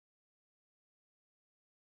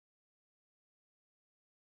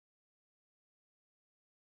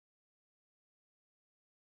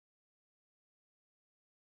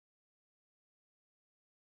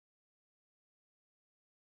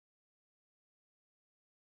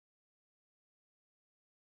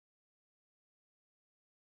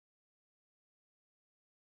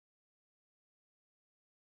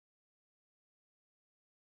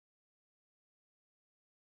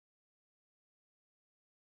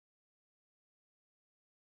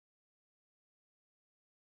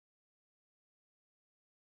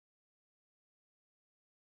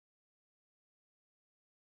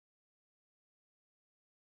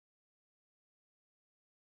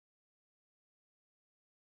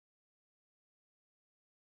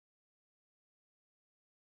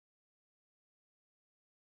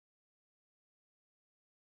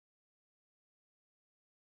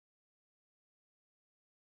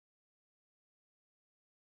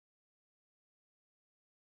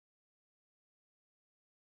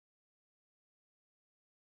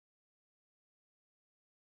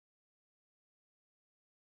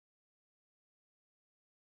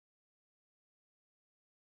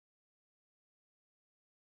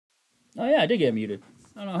Oh, yeah, I did get muted.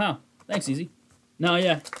 I don't know how. Thanks, Easy. No,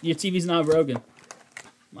 yeah, your TV's not broken.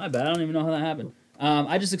 My bad. I don't even know how that happened.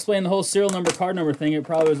 I just explained the whole serial number, card number thing. It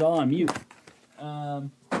probably was all on mute.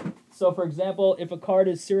 So, for example, if a card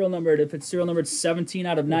is serial numbered, if it's serial numbered 17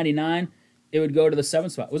 out of 99, it would go to the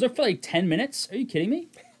 7th spot. Was there for like 10 minutes? Are you kidding me?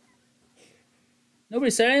 Nobody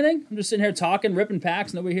said anything? I'm just sitting here talking, ripping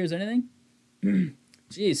packs. Nobody hears anything?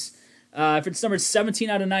 Jeez. If it's numbered 17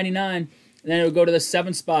 out of 99, then it would go to the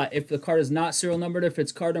 7th spot. If the card is not serial numbered, if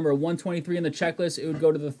it's card number 123 in the checklist, it would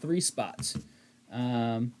go to the 3 spots.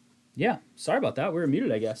 Yeah, sorry about that. We were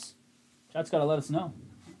muted, I guess. Chat's got to let us know.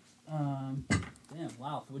 Damn,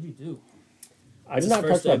 wow, what'd you do? I did not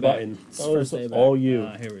touch that button. That was all you.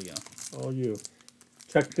 Here we go. All you.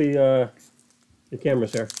 Check the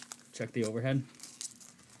cameras here. Check the overhead.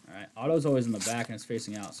 All right, auto's always in the back and it's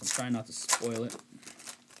facing out, so I'm trying not to spoil it.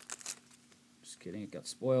 Just kidding, it got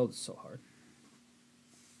spoiled. It's so hard.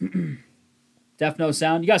 Def no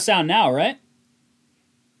sound. You got sound now, right?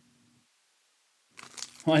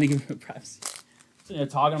 I want to give you privacy. Sitting here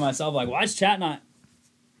talking to myself like, why is chat not?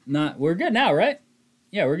 We're good now, right?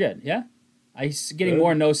 Yeah, we're good. Yeah, I'm getting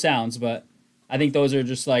more no sounds, but I think those are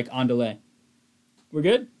just like on delay. We're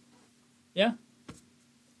good. Yeah.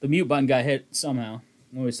 The mute button got hit somehow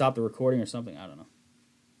when we stopped the recording or something. I don't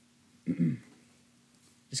know.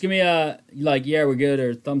 Just give me a like, yeah, we're good,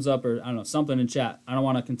 or thumbs up, or I don't know, something in chat. I don't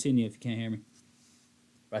want to continue if you can't hear me.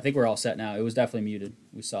 But I think we're all set now. It was definitely muted.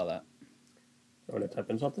 We saw that. You want to type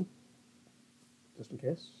in something? Just in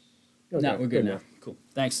case? Okay, no, we're good now. Cool.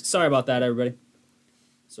 Thanks. Sorry about that, everybody.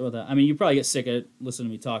 So with that, I mean, you probably get sick of listening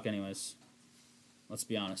to me talk anyways. Let's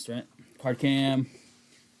be honest, right? Card cam.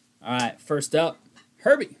 All right, first up,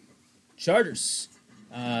 Herbie. Chargers.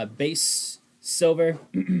 Base silver.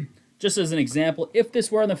 Just as an example, if this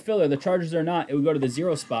were on the filler, the Chargers are not, it would go to the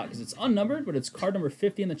 0 spot because it's unnumbered, but it's card number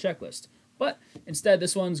 50 in the checklist. But instead,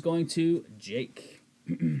 this one's going to Jake.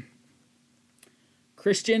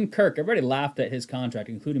 Christian Kirk. Everybody laughed at his contract,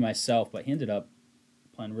 including myself, but he ended up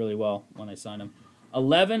playing really well when I signed him.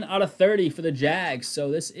 11 out of 30 for the Jags. So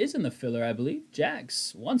this is in the filler, I believe.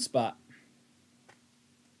 Jags, 1 spot.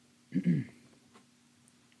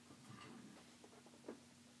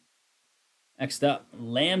 Next up,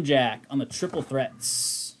 Lambjack on the triple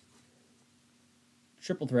threats.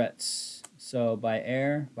 Triple threats. So by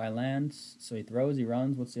air, by land. So he throws, he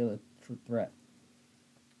runs. What's the other threat?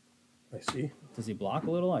 I see. Does he block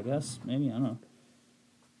a little, I guess? Maybe, I don't know.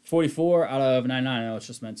 44 out of 99. I know it's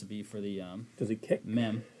just meant to be for the... Does he kick?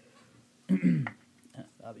 Mem. Yeah,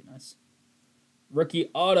 that'd be nice. Rookie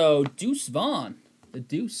auto, Deuce Vaughn. The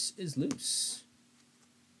deuce is loose.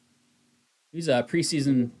 He's a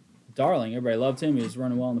preseason darling. Everybody loved him. He was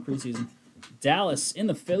running well in the preseason. Dallas in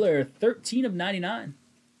the filler, 13 of 99.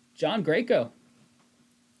 John Greco.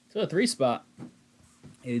 To the 3 spot.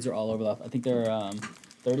 Hey, these are all over left. I think they're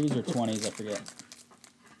 30s or 20s. I forget.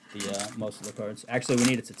 The most of the cards. Actually, I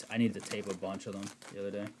needed to tape a bunch of them the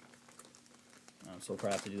other day. So we'll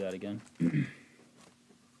probably have to do that again.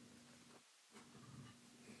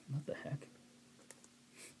 What the heck?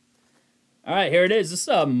 All right, here it is. This is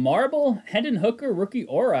a Marble Hendon Hooker rookie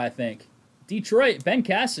aura, I think. Detroit, Ben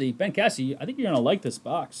Cassidy. Ben Cassidy, I think you're going to like this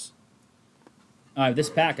box. All right, this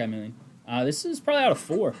pack, I mean. This is probably out of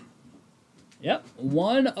 4. Yep,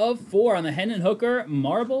 1 of 4 on the Hendon Hooker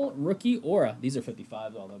Marble rookie aura. These are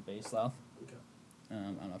 55s, all the base Louth. Okay. I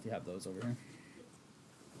don't know if you have those over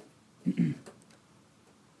here.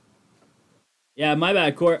 Yeah, my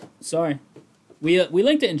bad, Court. Sorry. We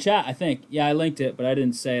linked it in chat, I think. Yeah, I linked it, but I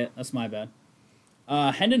didn't say it. That's my bad.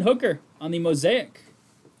 Hendon Hooker on the Mosaic.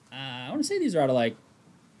 I want to say these are out of like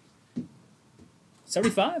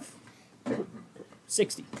 75?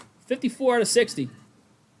 60. 54 out of 60.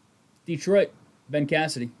 Detroit, Ben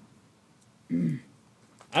Cassidy. I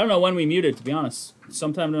don't know when we muted, to be honest.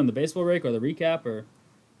 Sometime during the baseball break or the recap, or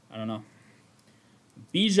I don't know.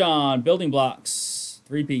 Bijan, building blocks,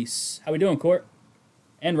 3-piece. How we doing, Court?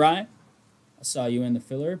 And Ryan. I saw you in the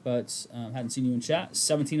filler, but hadn't seen you in chat.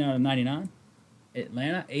 17 out of 99.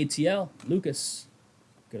 Atlanta, ATL, Lucas.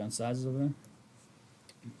 Good on sizes over there.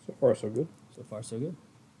 So far, so good. So far, so good.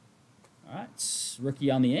 All right,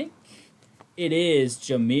 rookie on the ink. It is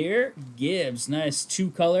Jahmyr Gibbs. Nice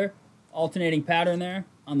 2-color alternating pattern there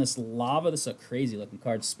on this lava. This is a crazy-looking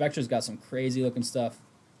card. Spectra's got some crazy-looking stuff.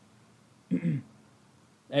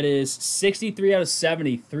 That is 63 out of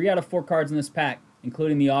 70. 3 out of 4 cards in this pack,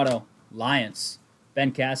 including the auto. Lions.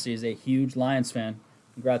 Ben Cassidy is a huge Lions fan.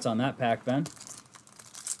 Congrats on that pack, Ben.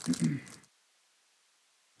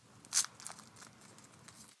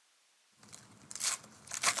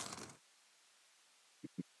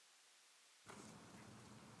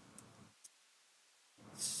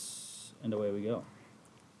 And away we go.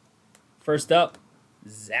 First up,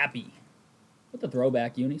 Zappy with the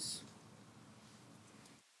throwback unis.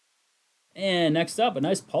 And next up, a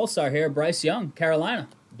nice Pulsar here, Bryce Young, Carolina.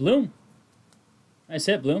 Bloom. Nice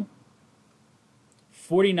hit, Bloom.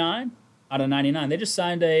 49 out of 99. They just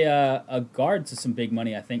signed a guard to some big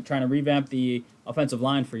money, I think, trying to revamp the offensive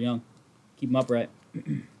line for Young. Keep him upright.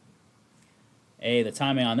 Hey, the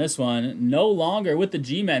timing on this one, no longer with the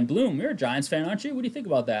G-Men. Bloom, you're a Giants fan, aren't you? What do you think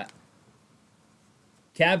about that?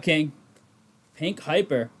 Cab King, Pink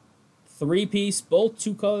Hyper, 3-piece, both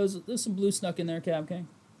 2 colors. There's some blue snuck in there, Cab King.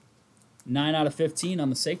 9 out of 15 on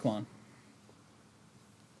the Saquon.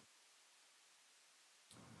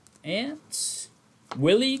 And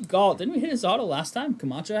Willie Galt. Didn't we hit his auto last time?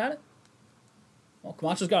 Camacho had it? Well,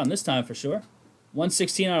 Camacho's got him this time for sure.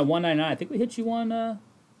 116 out of 199. I think we hit you one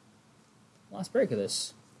last break of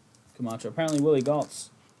this, Camacho. Apparently Willie Galt's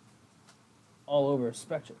all over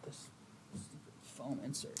Spectra. This foam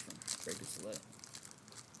insert from Breakers Delay.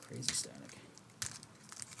 Crazy static.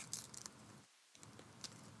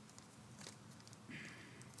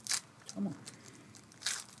 Come on.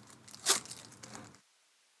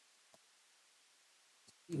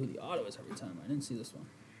 See who the auto is every time. I didn't see this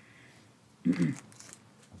one.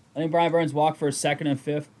 I think Brian Burns walked for a 2nd and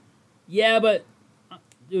 5th. Yeah, but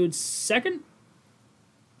dude, 2nd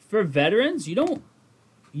for veterans, you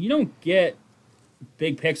don't get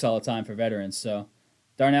big picks all the time for veterans. So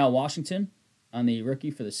Darnell Washington on the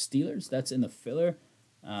rookie for the Steelers. That's in the filler.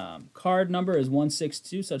 Card number is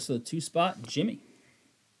 162, so it's the 2 spot. Jimmy.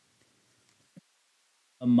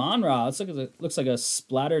 Amon-Ra, looks like a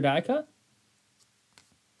splatter die cut.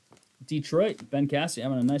 Detroit, Ben Cassidy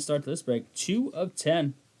having a nice start to this break. 2 of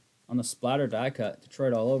 10 on the splatter die cut.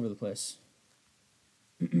 Detroit all over the place.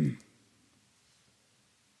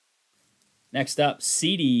 Next up,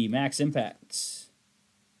 CD Max Impact.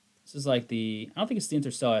 This is like the, I don't think it's the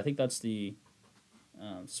Interstellar. I think that's the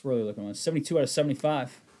swirly looking one. 72 out of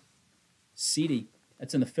 75. CD.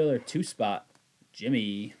 That's in the filler 2 spot.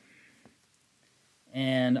 Jimmy.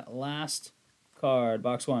 And last card,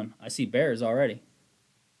 box 1. I see Bears already.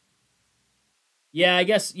 Yeah, I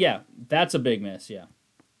guess, yeah, that's a big miss, yeah.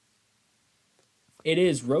 It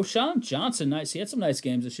is Roshan Johnson. Nice. He had some nice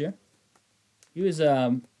games this year. He was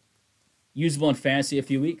usable in fantasy a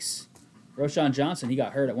few weeks. Roshan Johnson, he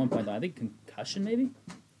got hurt at one point, though. I think concussion, maybe?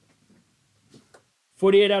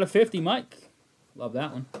 48 out of 50, Mike. Love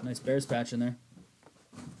that one. Nice Bears patch in there.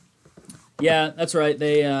 Yeah, that's right.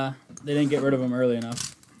 They didn't get rid of him early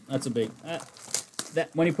enough. That's a big... that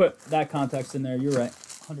when you put that context in there, you're right.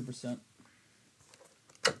 100%.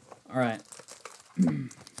 All right.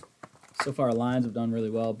 So far, Lions have done really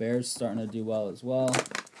well. Bears starting to do well as well.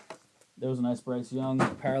 There was a nice Bryce Young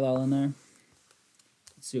parallel in there.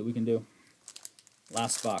 Let's see what we can do.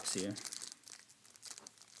 Last box here.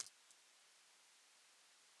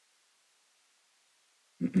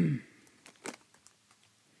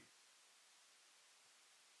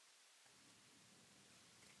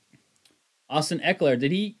 Austin Eckler,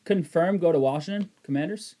 did he confirm go to Washington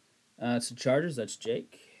Commanders? It's the Chargers. That's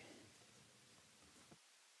Jake.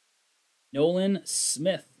 Nolan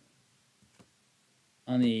Smith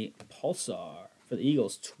on the Pulsar for the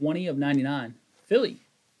Eagles. 20 of 99. Philly.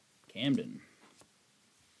 Camden.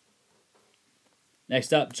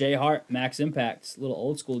 Next up, Jay Hart, Max Impact. Little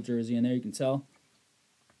old school jersey in there, you can tell.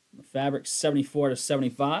 The fabric, 74 to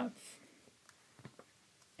 75.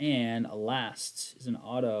 And last is an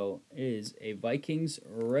auto, is a Vikings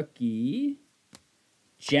rookie,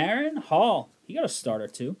 Jaron Hall. He got a starter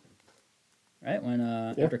too, right? When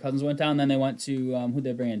after Cousins went down, then they went to who'd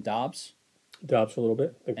they bring in? Dobbs. Dobbs for a little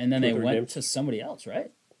bit, like and then they went to somebody else, right?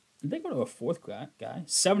 Did they go to a 4th guy?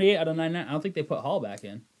 78 out of 99. I don't think they put Hall back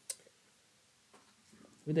in.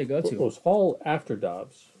 Who'd they go to? Was Hall after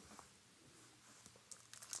Dobbs?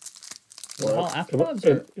 Was Hall after Dobbs?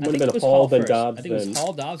 It would have been Hall, then Dobbs. I think it was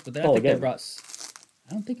Hall, Dobbs, but then I think they brought...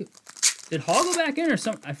 I don't think it... Did Hall go back in or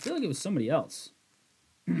some? I feel like it was somebody else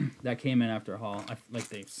that came in after Hall. Like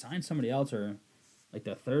they signed somebody else or like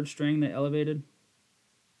the 3rd string they elevated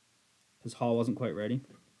because Hall wasn't quite ready.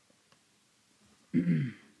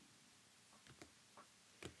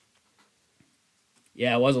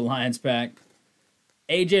 Yeah, it was a Lions pack.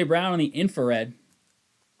 A.J. Brown on the infrared.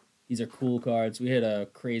 These are cool cards. We hit a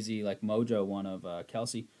crazy like mojo one of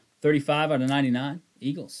Kelsey. 35 out of 99.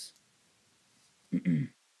 Eagles.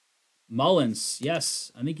 Mullins.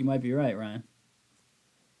 Yes, I think you might be right, Ryan.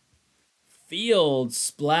 Field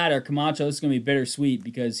splatter. Camacho, this is going to be bittersweet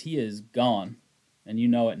because he is gone. And you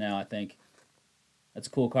know it now, I think. That's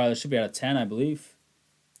a cool card. This should be out of 10, I believe.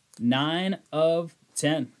 9 of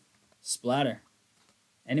 10. Splatter.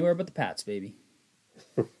 Anywhere but the Pats, baby.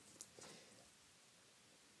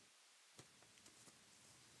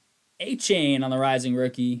 A-Chain on the rising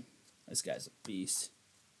rookie. This guy's a beast.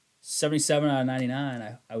 77 out of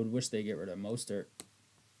 99. I would wish they get rid of Mostert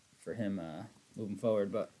for him moving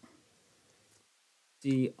forward, but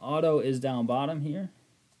the auto is down bottom here.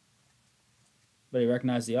 But he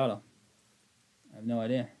recognized the auto. I have no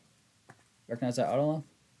idea. Recognize that auto line?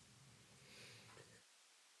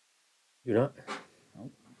 Do not.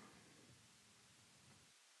 Nope.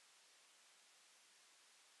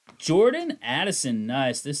 Jordan Addison,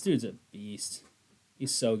 nice. This dude's a beast.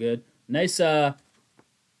 He's so good. Nice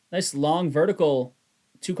nice long vertical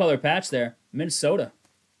 2-color patch there. Minnesota.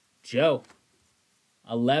 Joe.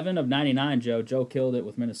 11 of 99, Joe. Joe killed it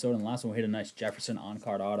with Minnesota. And the last one we hit a nice Jefferson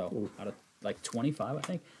on-card auto out of like 25, I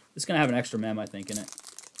think. It's going to have an extra mem, I think, in it.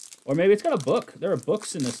 Or maybe it's got a book. There are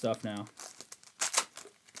books in this stuff now.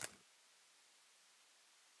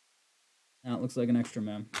 Now it looks like an extra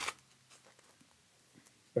mem.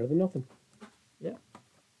 Better than nothing. Yeah.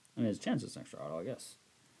 I mean, there's a chance it's an extra auto, I guess.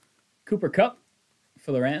 Cooper Kupp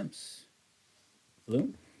for the Rams.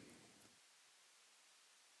 Bloom.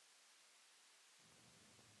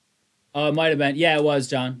 Oh, it might have been. Yeah, it was,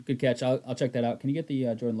 John. Good catch. I'll check that out. Can you get the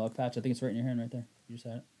Jordan Love patch? I think it's right in your hand right there. You just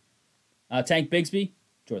had it. Tank Bigsby,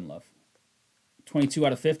 Jordan Love. 22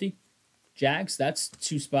 out of 50. Jags, that's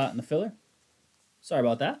 2-spot in the filler. Sorry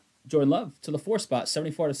about that. Jordan Love to the 4-spot,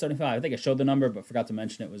 74 out of 75. I think I showed the number, but forgot to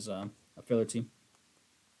mention it was a filler team.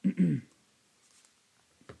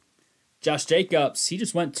 Josh Jacobs, he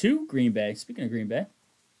just went to Green Bay. Speaking of Green Bay,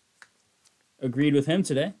 agreed with him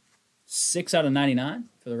today. 6 out of 99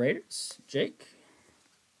 for the Raiders. Jake.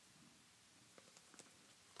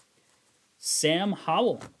 Sam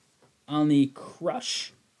Howell on the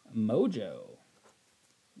Crush Mojo.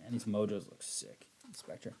 Man, these Mojos look sick.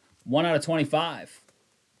 Spectra. 1 out of 25.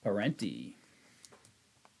 Parenti.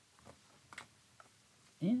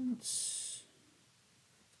 And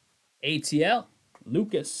ATL.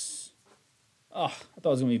 Lucas. Oh, I thought it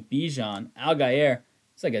was going to be Bijan. Algayer.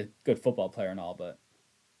 He's like a good football player and all, but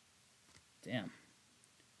damn.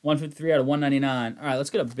 153 out of 199. All right, let's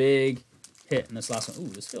get a big hit in this last one. Ooh,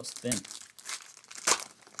 this feels thin.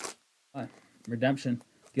 All right, redemption.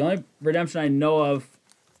 The only redemption I know of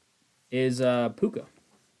is Puka.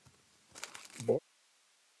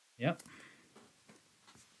 Yep.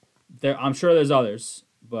 I'm sure there's others,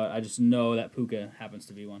 but I just know that Puka happens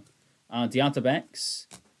to be one. Deonta Banks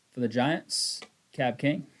for the Giants. Cab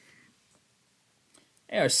King.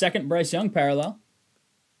 Hey, our second Bryce Young parallel.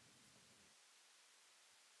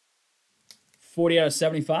 40 out of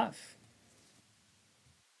 75.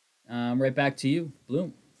 Right back to you,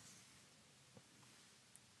 Bloom.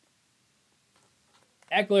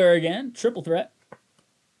 Eckler again, triple threat.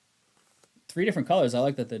 3 different colors. I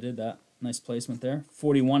like that they did that. Nice placement there.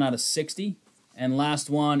 41 out of 60. And last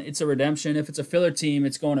one, it's a redemption. If it's a filler team,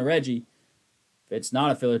 it's going to Reggie. If it's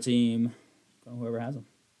not a filler team, go whoever has them.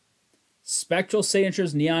 Spectral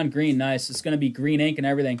signatures, neon green. Nice. It's going to be green ink and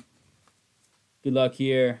everything. Good luck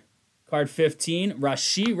here. Card 15,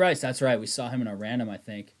 Rashee Rice. That's right. We saw him in a random, I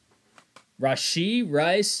think. Rashee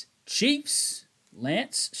Rice, Chiefs.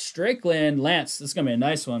 Lance Strickland. Lance, this is going to be a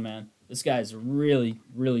nice one, man. This guy's really,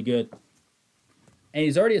 really good. And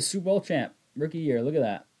he's already a Super Bowl champ. Rookie year. Look at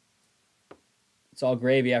that. It's all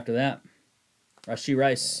gravy after that. Rashee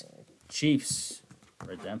Rice, Chiefs.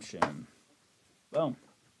 Redemption. Boom.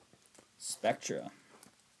 Spectra.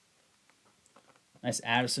 Nice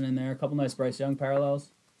Addison in there. A couple nice Bryce Young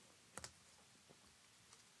parallels.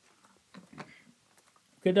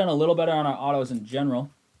 Could have done a little better on our autos in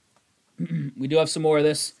general. We do have some more of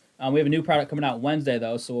this. We have a new product coming out Wednesday,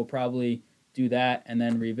 though, so we'll probably do that and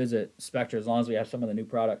then revisit Spectra as long as we have some of the new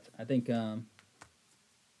product. I think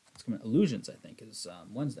it's coming. Illusions, I think, is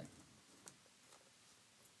Wednesday.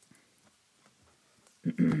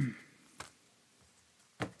 15:30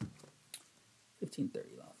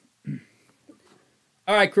 left.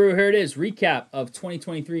 All right, crew, here it is. Recap of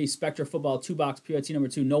 2023 Spectra Football 2-box PYT number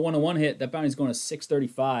 2. No 101 hit. That bounty's going to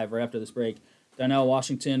 635 right after this break. Darnell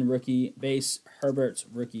Washington, rookie base. Herbert's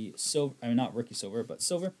rookie silver. I mean, not rookie silver, but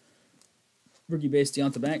silver. Rookie base,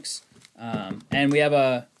 Deonta Banks. And we have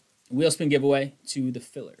a wheel spin giveaway to the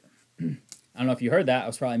filler. I don't know if you heard that. I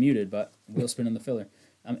was probably muted, but wheel spin in the filler.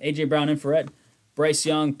 A.J. Brown, infrared. Bryce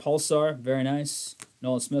Young, Pulsar. Very nice.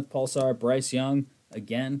 Nolan Smith, Pulsar. Bryce Young,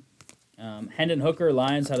 again. Hendon Hooker,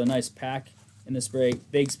 Lions had a nice pack in this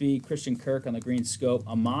break. Bigsby, Christian Kirk on the green scope.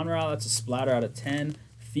 Amon-Ra, that's a splatter out of 10.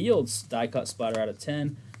 Fields, die cut splatter out of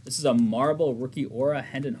 10. This is a marble rookie aura.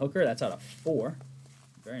 Hendon Hooker, that's out of 4.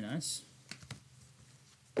 Very nice.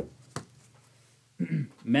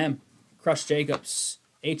 Mem, Crush Jacobs,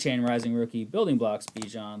 A-Chain Rising Rookie, Building Blocks,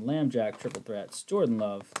 Bijan, Lambjack, Triple Threats, Jordan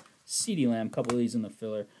Love, CeeDee Lamb, couple of these in the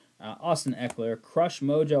filler, Austin Eckler, Crush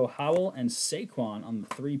Mojo, Howell, and Saquon on the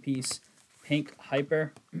 3-piece pink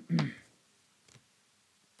hyper.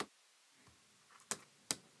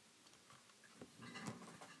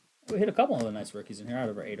 We hit a couple of the nice rookies in here out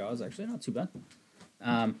of our 8 autos, actually. Not too bad.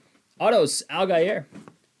 Autos, Algayer,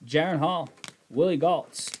 Jaron Hall, Willie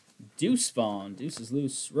Galtz, Deuce Vaughn, Deuce is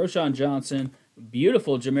loose, Roshan Johnson,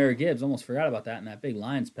 beautiful Jahmyr Gibbs. Almost forgot about that in that big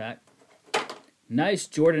Lions pack. Nice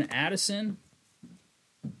Jordan Addison.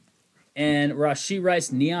 And Rashee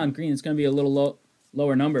Rice, Neon Green. It's going to be a little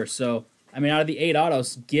lower number. So, I mean, out of the 8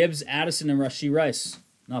 autos, Gibbs, Addison, and Rashee Rice.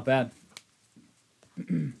 Not bad.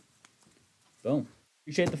 Boom.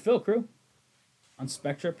 Appreciate the fill, crew. On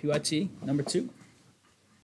Spectra, PYT, number 2.